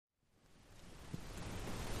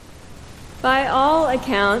By all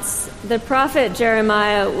accounts, the prophet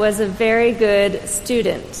Jeremiah was a very good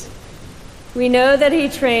student. We know that he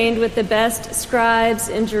trained with the best scribes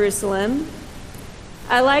in Jerusalem.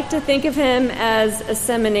 I like to think of him as a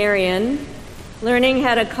seminarian, learning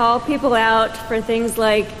how to call people out for things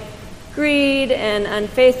like greed and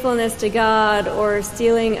unfaithfulness to God or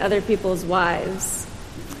stealing other people's wives.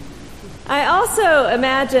 I also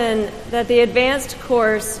imagine that the advanced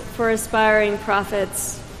course for aspiring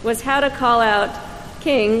prophets was how to call out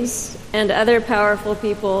kings and other powerful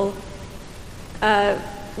people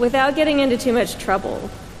without getting into too much trouble.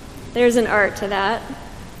 There's an art to that.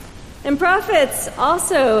 And prophets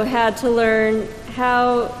also had to learn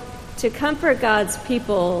how to comfort God's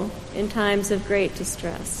people in times of great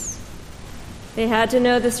distress. They had to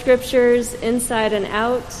know the scriptures inside and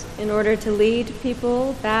out in order to lead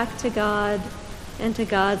people back to God and to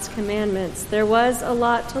God's commandments. There was a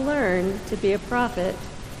lot to learn to be a prophet.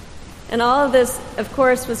 And all of this, of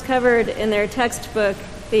course, was covered in their textbook,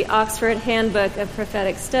 the Oxford Handbook of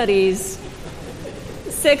Prophetic Studies,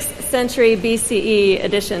 6th century BCE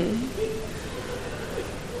edition.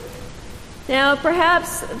 Now,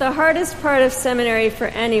 perhaps the hardest part of seminary for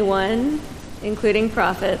anyone, including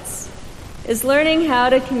prophets, is learning how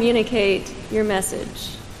to communicate your message.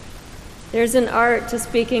 There's an art to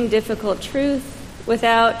speaking difficult truth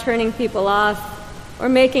without turning people off or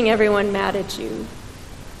making everyone mad at you.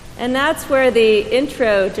 And that's where the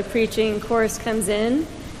Intro to Preaching course comes in,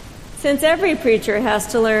 since every preacher has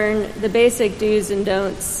to learn the basic do's and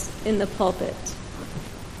don'ts in the pulpit.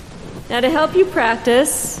 Now, to help you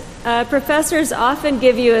practice, professors often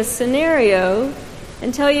give you a scenario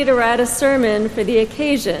and tell you to write a sermon for the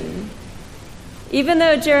occasion. Even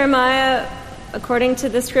though Jeremiah, according to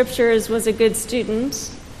the scriptures, was a good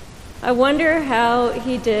student, I wonder how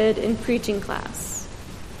he did in preaching class.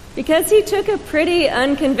 Because he took a pretty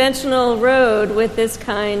unconventional road with this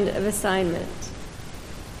kind of assignment.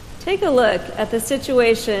 Take a look at the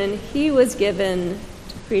situation he was given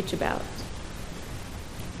to preach about.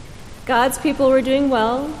 God's people were doing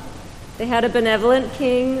well. They had a benevolent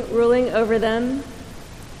king ruling over them.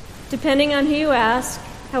 Depending on who you ask,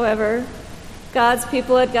 however, God's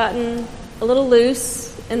people had gotten a little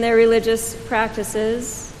loose in their religious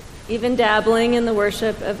practices, even dabbling in the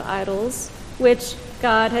worship of idols, which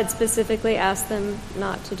God had specifically asked them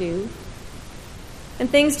not to do. And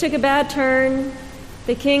things took a bad turn.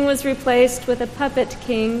 The king was replaced with a puppet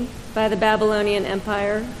king by the Babylonian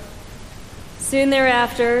Empire. Soon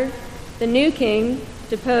thereafter, the new king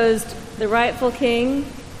deposed the rightful king,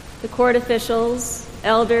 the court officials,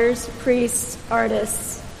 elders, priests,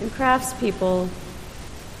 artists, and craftspeople.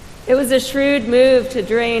 It was a shrewd move to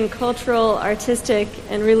drain cultural, artistic,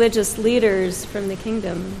 and religious leaders from the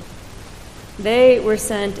kingdom. They were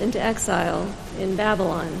sent into exile in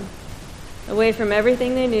Babylon, away from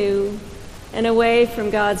everything they knew and away from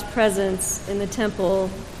God's presence in the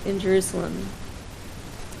temple in Jerusalem.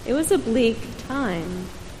 It was a bleak time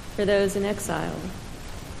for those in exile,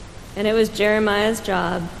 and it was Jeremiah's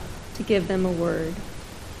job to give them a word.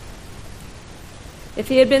 If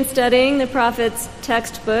he had been studying the prophet's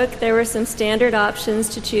textbook, there were some standard options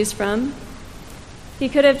to choose from. He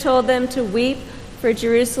could have told them to weep for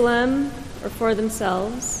Jerusalem or for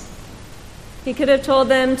themselves. He could have told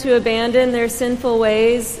them to abandon their sinful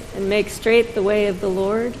ways and make straight the way of the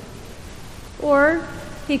Lord. Or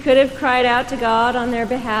he could have cried out to God on their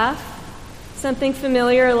behalf, something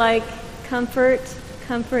familiar like, "Comfort,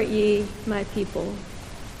 comfort ye my people."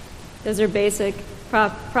 Those are basic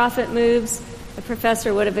prophet moves. A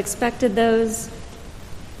professor would have expected those.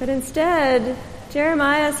 But instead,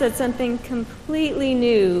 Jeremiah said something completely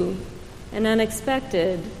new and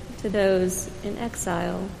unexpected to those in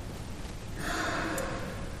exile.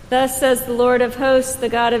 "Thus says the Lord of hosts, the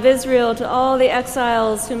God of Israel, to all the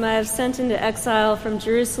exiles whom I have sent into exile from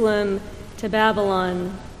Jerusalem to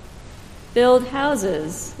Babylon. Build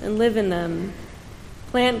houses and live in them.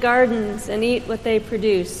 Plant gardens and eat what they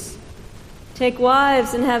produce. Take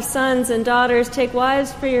wives and have sons and daughters. Take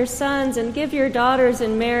wives for your sons and give your daughters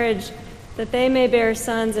in marriage, that they may bear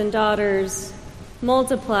sons and daughters.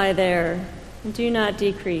 Multiply there and do not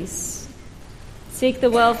decrease. Seek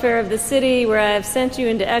the welfare of the city where I have sent you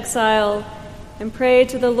into exile, and pray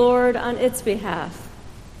to the Lord on its behalf,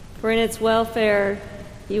 for in its welfare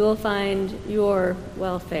you will find your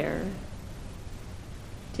welfare."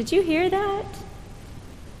 Did you hear that?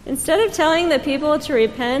 Instead of telling the people to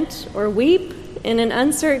repent or weep in an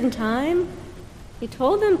uncertain time, he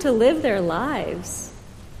told them to live their lives.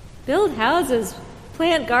 Build houses,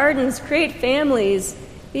 plant gardens, create families.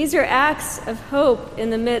 These are acts of hope in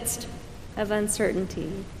the midst of uncertainty.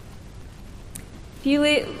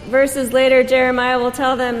 few verses later, Jeremiah will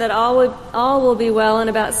tell them that all will be well in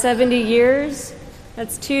about 70 years.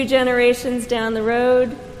 That's 2 generations down the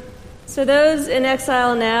road. So those in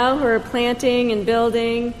exile now who are planting and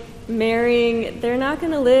building, marrying, they're not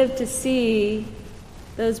going to live to see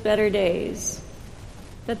those better days.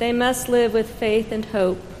 But they must live with faith and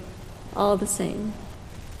hope all the same.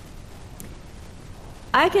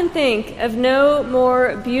 I can think of no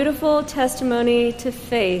more beautiful testimony to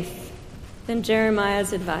faith than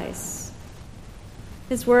Jeremiah's advice.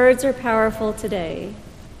 His words are powerful today.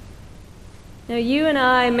 Now, you and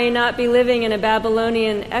I may not be living in a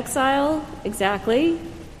Babylonian exile exactly,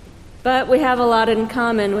 but we have a lot in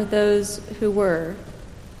common with those who were.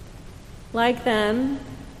 Like them,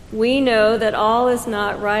 we know that all is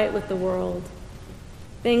not right with the world.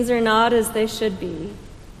 Things are not as they should be.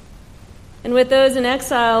 And with those in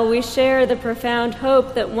exile, we share the profound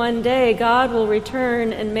hope that one day God will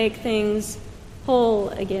return and make things whole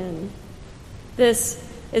again. This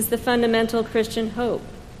is the fundamental Christian hope,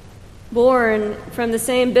 born from the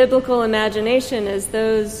same biblical imagination as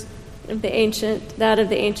that of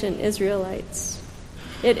the ancient Israelites.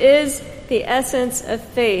 It is the essence of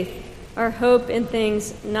faith, our hope in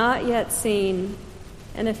things not yet seen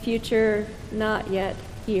and a future not yet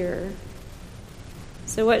here.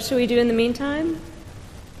 So what should we do in the meantime?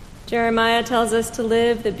 Jeremiah tells us to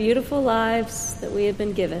live the beautiful lives that we have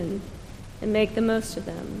been given and make the most of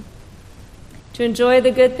them, to enjoy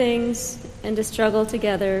the good things and to struggle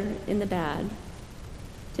together in the bad,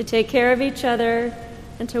 to take care of each other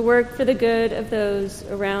and to work for the good of those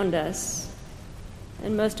around us,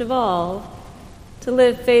 and most of all, to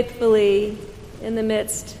live faithfully in the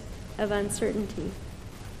midst of uncertainty.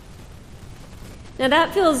 Now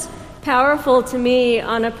that feels powerful to me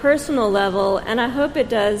on a personal level, and I hope it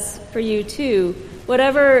does for you too.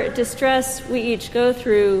 Whatever distress we each go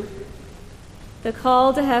through, the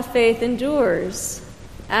call to have faith endures,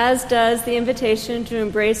 as does the invitation to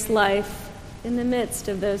embrace life in the midst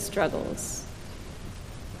of those struggles.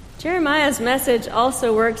 Jeremiah's message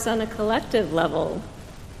also works on a collective level,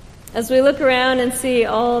 as we look around and see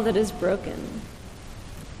all that is broken.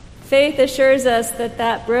 Faith assures us that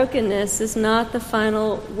that brokenness is not the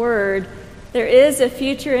final word. There is a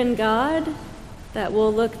future in God that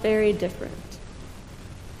will look very different.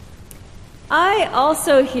 I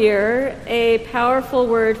also hear a powerful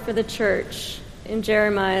word for the church in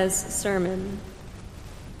Jeremiah's sermon.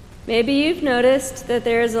 Maybe you've noticed that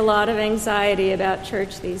there is a lot of anxiety about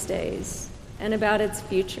church these days and about its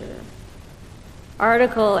future.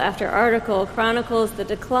 Article after article chronicles the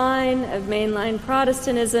decline of mainline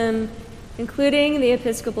Protestantism, including the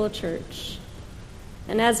Episcopal Church.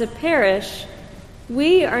 And as a parish,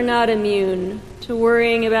 we are not immune to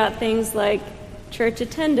worrying about things like church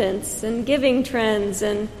attendance and giving trends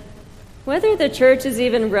and whether the church is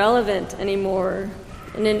even relevant anymore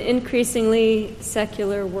in an increasingly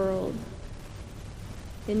secular world.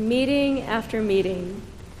 In meeting after meeting,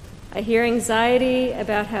 I hear anxiety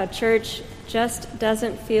about how church just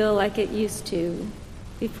doesn't feel like it used to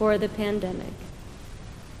before the pandemic.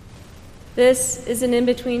 This is an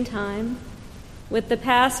in-between time, with the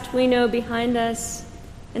past we know behind us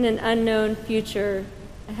and an unknown future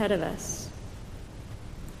ahead of us.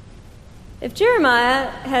 If Jeremiah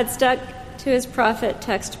had stuck to his prophet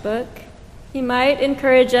textbook, he might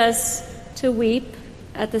encourage us to weep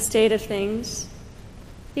at the state of things.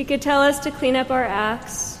 He could tell us to clean up our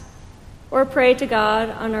acts or pray to God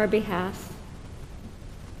on our behalf.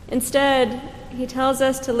 Instead, he tells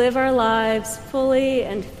us to live our lives fully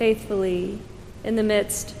and faithfully in the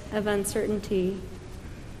midst of uncertainty.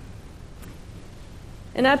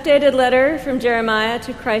 An updated letter from Jeremiah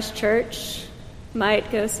to Christ Church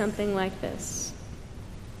might go something like this.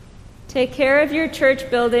 Take care of your church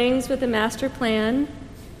buildings with a master plan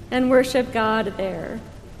and worship God there.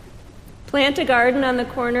 Plant a garden on the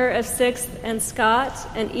corner of 6th and Scott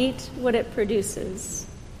and eat what it produces.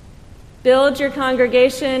 Build your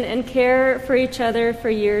congregation and care for each other for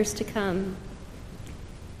years to come.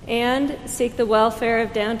 And seek the welfare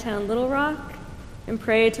of downtown Little Rock and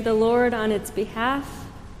pray to the Lord on its behalf,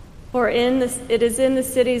 for it is in the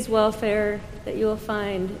city's welfare that you will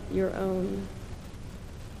find your own.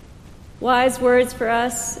 Wise words for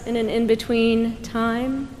us in an in-between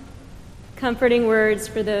time, comforting words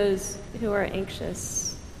for those who are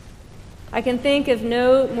anxious. I can think of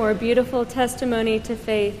no more beautiful testimony to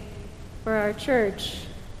faith for our church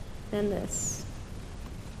than this.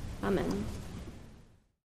 Amen.